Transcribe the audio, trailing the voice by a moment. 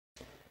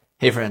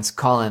Hey friends,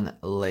 Colin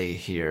Lay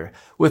here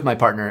with my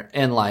partner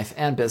in life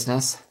and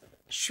business,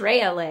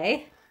 Shreya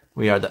Lay.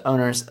 We are the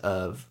owners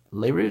of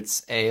Lay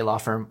Roots, a law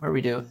firm where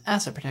we do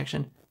asset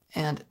protection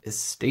and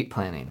estate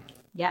planning.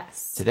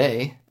 Yes.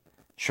 Today,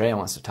 Shreya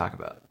wants to talk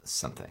about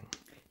something.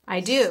 I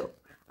do.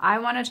 I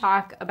want to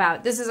talk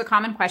about, this is a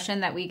common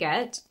question that we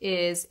get,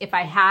 is if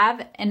I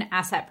have an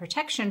asset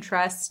protection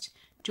trust,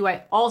 do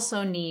I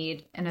also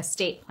need an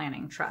estate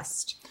planning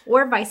trust?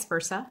 Or vice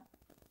versa?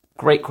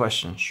 Great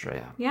question,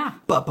 Shreya. Yeah.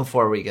 But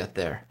before we get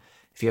there,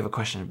 if you have a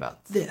question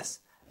about this,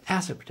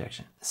 asset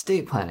protection,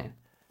 estate planning,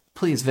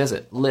 please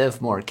visit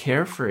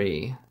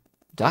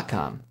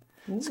livemorecarefree.com.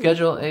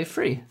 Schedule a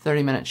free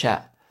 30-minute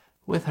chat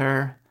with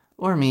her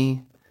or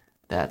me.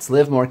 That's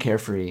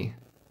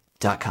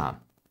livemorecarefree.com.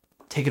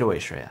 Take it away,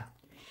 Shreya.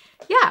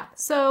 Yeah.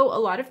 So a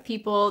lot of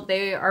people,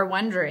 they are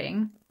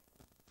wondering,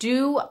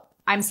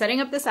 I'm setting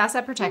up this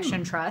asset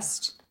protection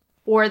trust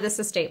or this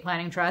estate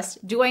planning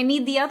trust. Do I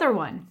need the other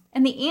one?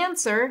 And the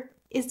answer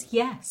is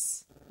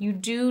yes. You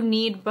do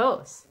need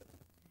both.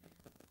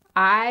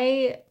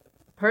 I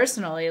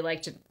personally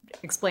like to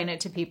explain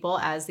it to people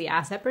as the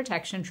asset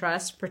protection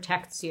trust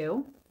protects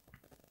you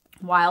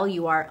while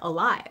you are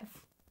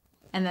alive.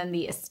 And then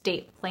the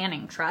estate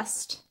planning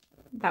trust,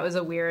 that was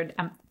a weird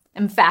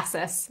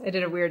emphasis. I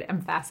did a weird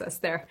emphasis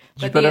there.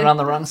 Did you put it on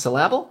the wrong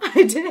syllable?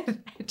 I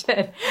did.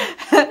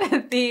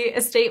 The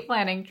estate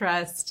planning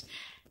trust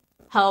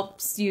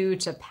helps you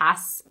to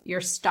pass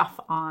your stuff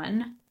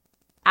on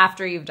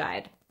after you've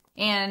died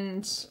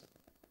and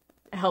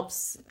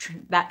helps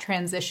that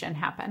transition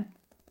happen.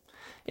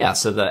 Yeah,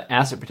 so the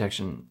asset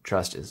protection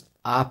trust is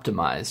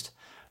optimized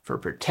for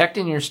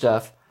protecting your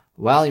stuff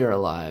while you're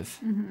alive.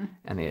 Mm-hmm.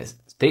 And the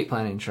estate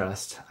planning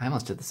trust, I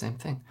almost did the same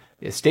thing.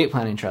 The estate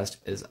planning trust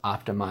is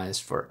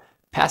optimized for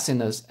passing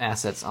those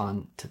assets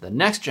on to the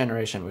next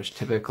generation, which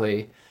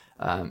typically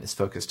is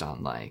focused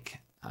on like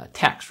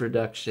tax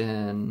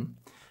reduction,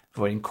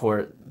 avoiding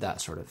court,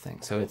 that sort of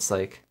thing. So it's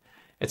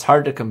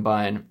hard to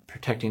combine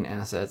protecting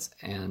assets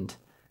and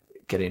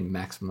getting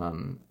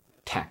maximum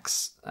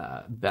tax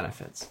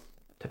benefits,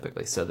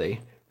 typically. So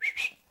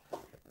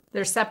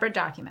they're separate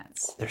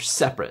documents. They're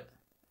separate,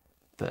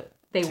 but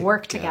they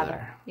work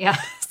together. Yeah.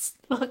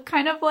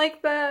 Kind of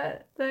like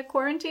the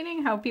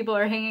quarantining, how people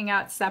are hanging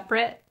out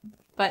separate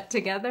but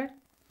together.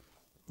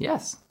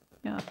 Yes.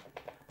 Yeah.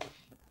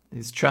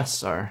 These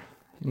trusts are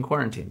in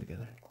quarantine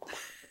together.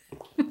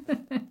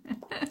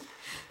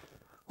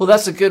 Well,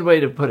 that's a good way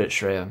to put it,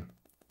 Shreya.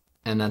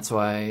 And that's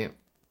why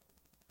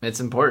it's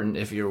important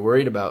if you're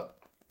worried about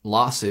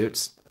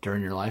lawsuits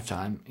during your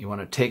lifetime, you want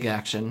to take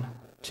action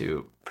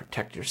to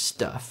protect your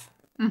stuff.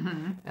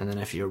 Mm-hmm. And then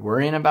if you're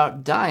worrying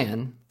about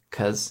dying,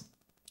 because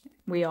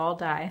we all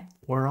die.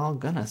 We're all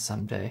gonna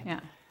someday. Yeah.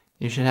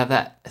 You should have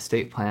that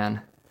estate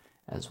plan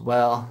as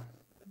well.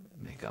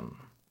 Make them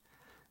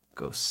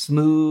go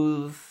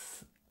smooth.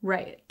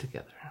 Right.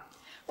 Together.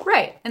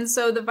 Right. And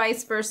so the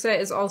vice versa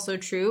is also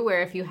true,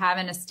 where if you have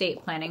an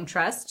estate planning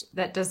trust,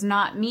 that does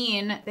not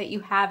mean that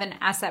you have an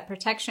asset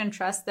protection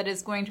trust that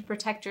is going to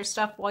protect your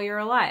stuff while you're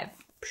alive.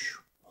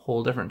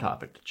 Whole different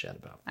topic to chat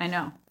about. I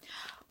know.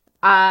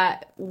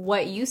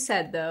 What you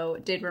said, though,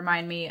 did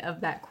remind me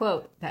of that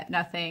quote that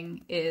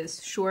nothing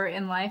is sure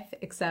in life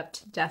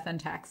except death and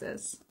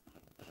taxes.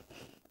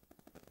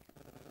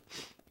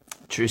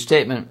 True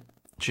statement.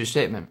 True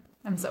statement.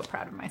 I'm so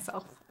proud of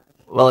myself.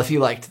 Well, if you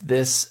liked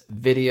this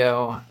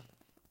video,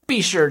 be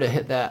sure to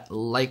hit that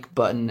like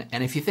button.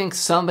 And if you think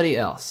somebody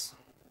else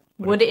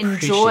would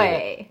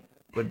enjoy,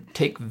 would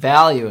take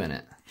value in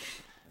it,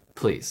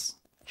 please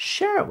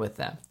share it with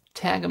them.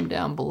 Tag them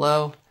down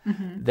below.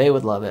 Mm-hmm. They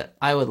would love it.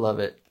 I would love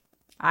it.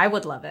 I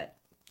would love it.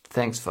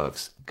 Thanks,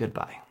 folks.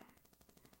 Goodbye.